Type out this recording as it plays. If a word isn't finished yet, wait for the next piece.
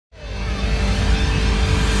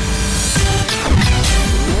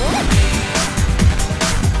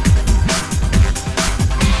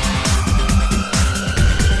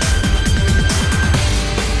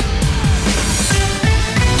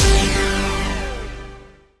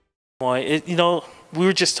Boy, you know, we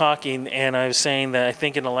were just talking, and I was saying that I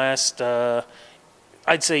think in the last,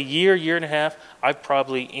 I'd say year and a half, I've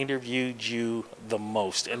probably interviewed you the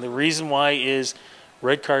most. And the reason why is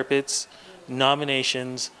red carpets,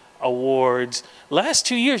 nominations, awards. Last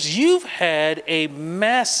 2 years, you've had a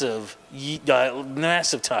massive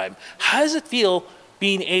time. How does it feel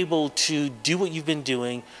being able to do what you've been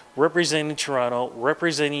doing, representing Toronto,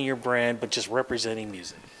 representing your brand, but just representing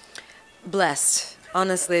music? Blessed,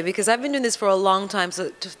 honestly, because I've been doing this for a long time. So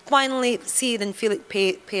to finally see it and feel it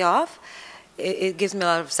pay off, it gives me a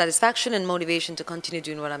lot of satisfaction and motivation to continue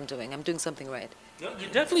doing what I'm doing. I'm doing something right.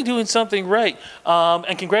 You're definitely doing something right.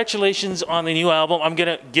 And congratulations on the new album. I'm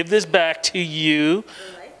going to give this back to you.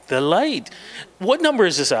 The Light. What number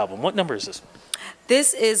is this album? What number is this?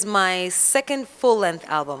 This is my second full-length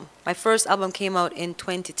album. My first album came out in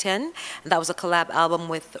 2010, and that was a collab album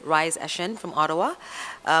with Rise Ashen from Ottawa.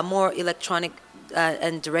 More electronic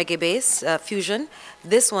and reggae bass fusion.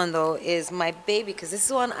 This one, though, is my baby, because this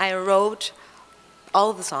is one I wrote all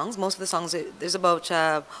of the songs, most of the songs. There's about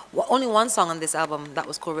only one song on this album that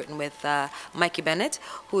was co-written with Mikey Bennett,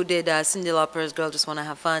 who did Cyndi Lauper's Girl Just Wanna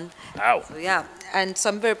Have Fun. Wow. So yeah, and so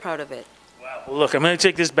I'm very proud of it. Wow. Well, look, I'm going to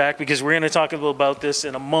take this back because we're going to talk a little about this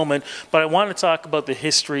in a moment, but I want to talk about the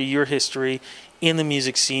history, your history in the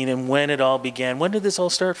music scene and when it all began. When did this all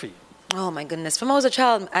start for you? Oh my goodness. From when I was a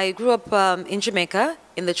child, I grew up in Jamaica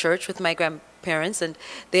in the church with my grandparents, and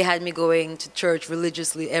they had me going to church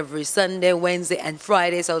religiously every Sunday, Wednesday, and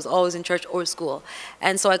Friday. So I was always in church or school.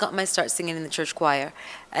 And so I got my start singing in the church choir.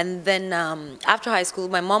 And then after high school,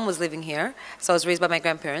 my mom was living here, so I was raised by my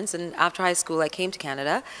grandparents. And after high school, I came to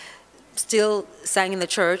Canada, still sang in the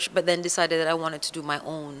church, but then decided that I wanted to do my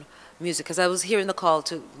own music because I was hearing the call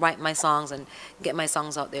to write my songs and get my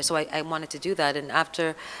songs out there. So I wanted to do that. And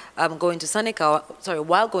after going to Seneca,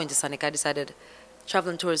 while going to Seneca, I decided travel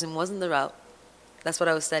and tourism wasn't the route. That's what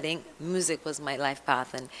I was studying. Music was my life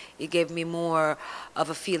path, and it gave me more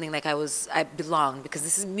of a feeling like I belonged, because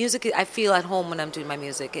this is music. I feel at home when I'm doing my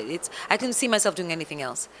music. I couldn't see myself doing anything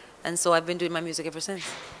else. And so I've been doing my music ever since.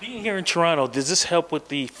 Being here in Toronto, does this help with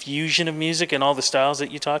the fusion of music and all the styles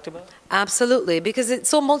that you talked about? Absolutely, because it's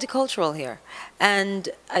so multicultural here. And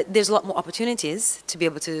there's a lot more opportunities to be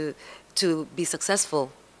able to be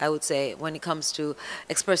successful, I would say, when it comes to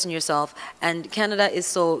expressing yourself. And Canada is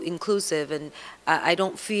so inclusive, and I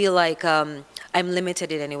don't feel like I'm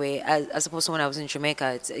limited in any way, as opposed to when I was in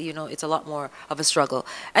Jamaica. It's a lot more of a struggle.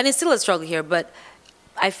 And it's still a struggle here, but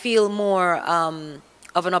I feel more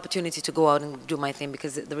of an opportunity to go out and do my thing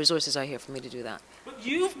because the resources are here for me to do that. But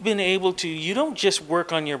you've been able to, you don't just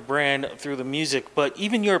work on your brand through the music, but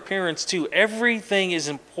even your appearance too. Everything is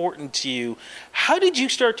important to you. How did you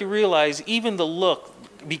start to realize even the look?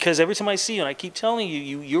 Because every time I see you, and I keep telling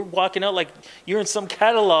you, you're walking out like you're in some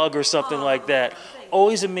catalog or something like that.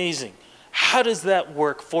 Always amazing. How does that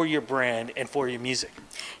work for your brand and for your music?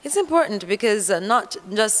 It's important because not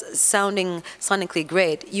just sounding sonically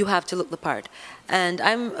great, you have to look the part. And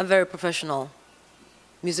I'm a very professional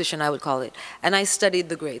musician, I would call it. And I studied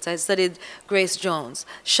the greats. I studied Grace Jones,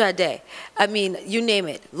 Sade, I mean, you name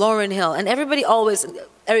it, Lauryn Hill, and everybody always,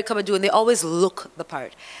 Erykah Badu, and they always look the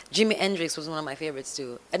part. Jimi Hendrix was one of my favorites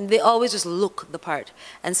too. And they always just look the part.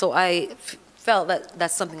 And so I felt that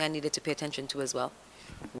that's something I needed to pay attention to as well.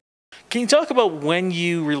 Can you talk about when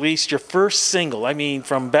you released your first single? I mean,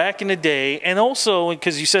 from back in the day, and also,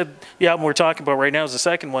 because you said the album we're talking about right now is the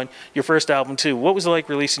second one, your first album too. What was it like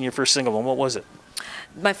releasing your first single, and what was it?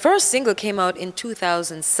 My first single came out in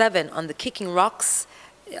 2007 on the Kicking Rocks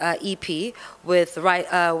EP with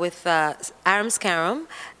Arms Karam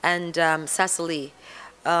and Cecily.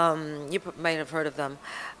 You might have heard of them.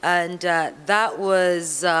 And that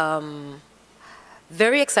was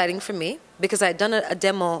very exciting for me because I had done a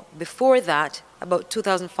demo before that, about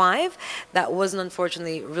 2005, that wasn't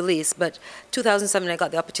unfortunately released, but 2007 I got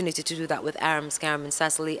the opportunity to do that with Arams, Karam, and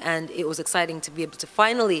Cecily, and it was exciting to be able to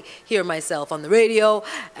finally hear myself on the radio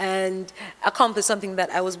and accomplish something that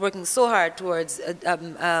I was working so hard towards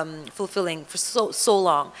fulfilling for so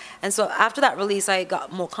long. And so after that release, I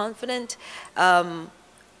got more confident,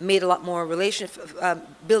 made a lot more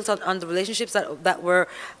built on the relationships that were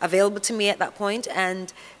available to me at that point,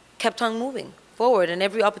 and kept on moving forward, and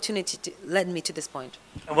every opportunity led me to this point.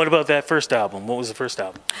 And what about that first album? What was the first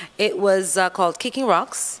album? It was called Kicking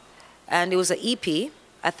Rocks, and it was an EP.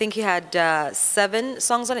 I think he had 7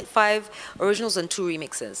 songs on it, 5 originals and 2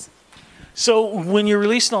 remixes. So when you're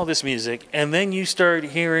releasing all this music, and then you start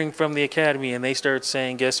hearing from the Academy, and they start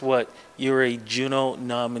saying, "Guess what? You're a Juno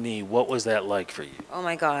nominee." What was that like for you? Oh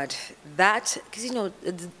my God, that because you know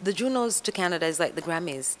the Junos to Canada is like the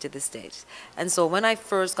Grammys to the States, and so when I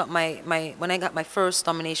first got my first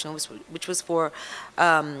nomination, which was for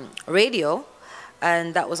radio,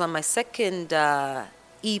 and that was on my second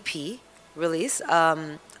EP release.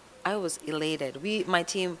 I was elated. My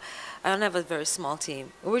team, I don't have a very small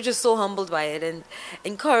team. We were just so humbled by it and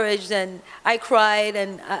encouraged, and I cried,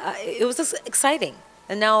 and it was just exciting.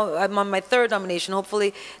 And now I'm on my third nomination.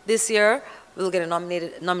 Hopefully this year we'll get a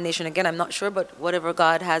nomination again. I'm not sure, but whatever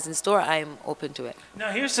God has in store, I'm open to it.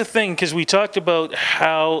 Now, here's the thing, because we talked about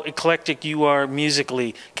how eclectic you are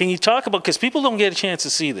musically. Can you talk about, because people don't get a chance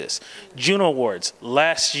to see this, Juno Awards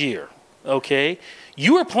last year, okay?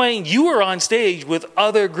 You were on stage with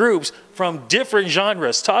other groups from different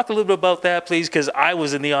genres. Talk a little bit about that, please, because I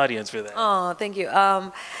was in the audience for that. Oh, thank you.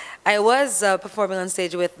 I was performing on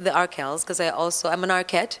stage with the Arkells, because I'm an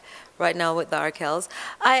Arquette right now with the Arkells.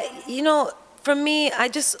 For me, I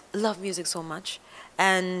just love music so much,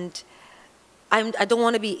 and I don't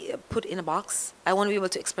want to be put in a box. I want to be able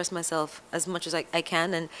to express myself as much as I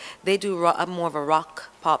can, and they do more of a rock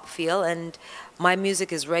pop feel, and my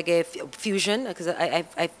music is reggae fusion, because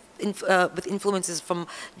with influences from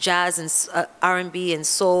jazz and R&B and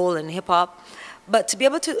soul and hip hop. But to be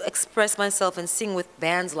able to express myself and sing with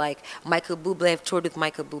bands like Michael Bublé, I've toured with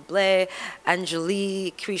Michael Bublé,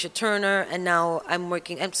 Angelique, Keisha Turner, and now I'm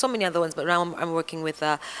working, and so many other ones, but now I'm working with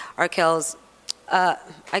Arkells.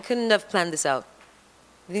 I couldn't have planned this out.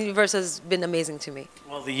 The universe has been amazing to me.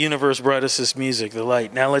 Well, the universe brought us this music, the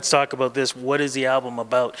light. Now let's talk about this. What is the album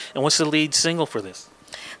about, and what's the lead single for this?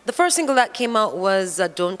 The first single that came out was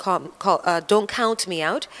Don't Count Me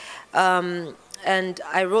Out. And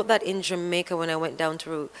I wrote that in Jamaica when I went down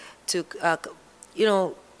to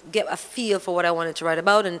get a feel for what I wanted to write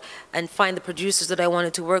about and find the producers that I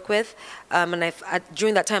wanted to work with. And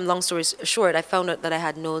during that time, long story short, I found out that I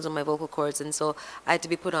had nodes on my vocal cords, and so I had to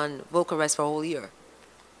be put on vocal rest for a whole year.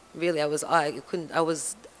 Really, I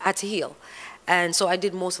had to heal. And so I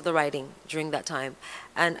did most of the writing during that time.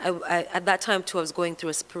 And at that time, too, I was going through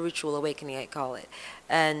a spiritual awakening, I call it.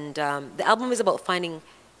 And the album is about finding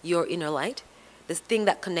your inner light, this thing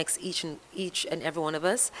that connects each and every one of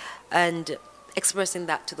us, and expressing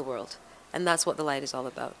that to the world. And that's what the light is all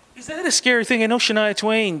about. Is that a scary thing? I know Shania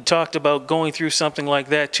Twain talked about going through something like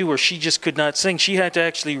that too, where she just could not sing. She had to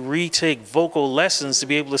actually retake vocal lessons to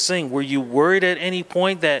be able to sing. Were you worried at any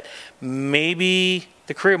point that maybe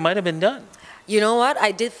the career might have been done? You know what?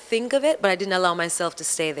 I did think of it, but I didn't allow myself to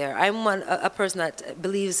stay there. I'm a person that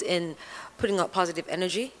believes in putting out positive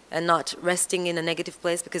energy and not resting in a negative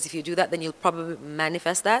place, because if you do that, then you'll probably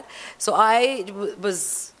manifest that. So I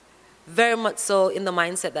was very much so in the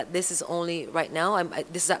mindset that this is only right now.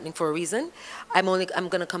 This is happening for a reason. I'm going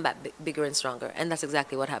to come back bigger and stronger, and that's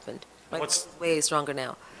exactly what happened. What's way stronger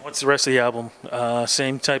now? What's the rest of the album?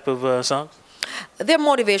 Same type of songs? They're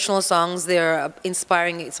motivational songs. They're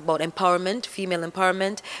inspiring. It's about empowerment, female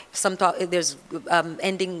empowerment. There's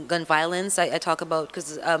ending gun violence. I talk about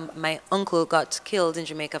because my uncle got killed in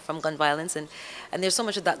Jamaica from gun violence, and there's so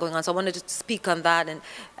much of that going on. So I wanted to speak on that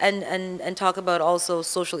and talk about also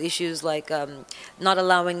social issues like not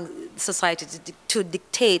allowing society to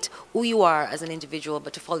dictate who you are as an individual,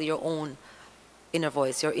 but to follow your own inner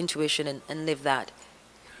voice, your intuition, and live that.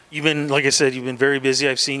 You've been, like I said, you've been very busy.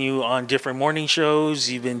 I've seen you on different morning shows.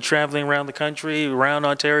 You've been traveling around the country, around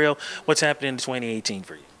Ontario. What's happening in 2018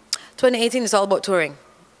 for you? 2018 is all about touring.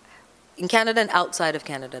 In Canada and outside of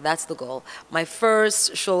Canada. That's the goal. My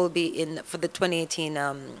first show will be for the 2018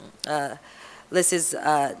 list is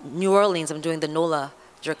New Orleans. I'm doing the NOLA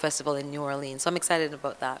Jerk Festival in New Orleans. So I'm excited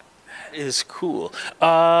about that. That is cool.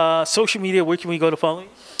 Social media, where can we go to follow you?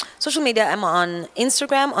 Social media, I'm on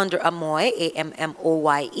Instagram under Ammoye,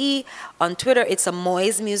 A-M-M-O-Y-E. On Twitter, it's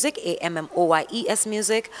Ammoye's Music, A-M-M-O-Y-E-S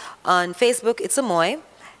Music. On Facebook, it's Ammoye.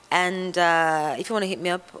 And if you want to hit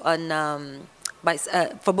me up on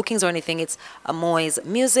for bookings or anything, it's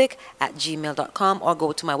ammoyesmusic@gmail.com, or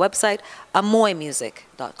go to my website,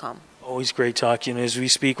 ammoyemusic.com. Always great talking. As we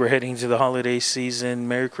speak, we're heading to the holiday season.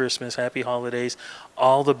 Merry Christmas, happy holidays.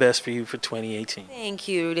 All the best for you for 2018. Thank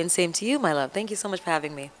you, and same to you, my love. Thank you so much for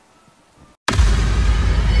having me.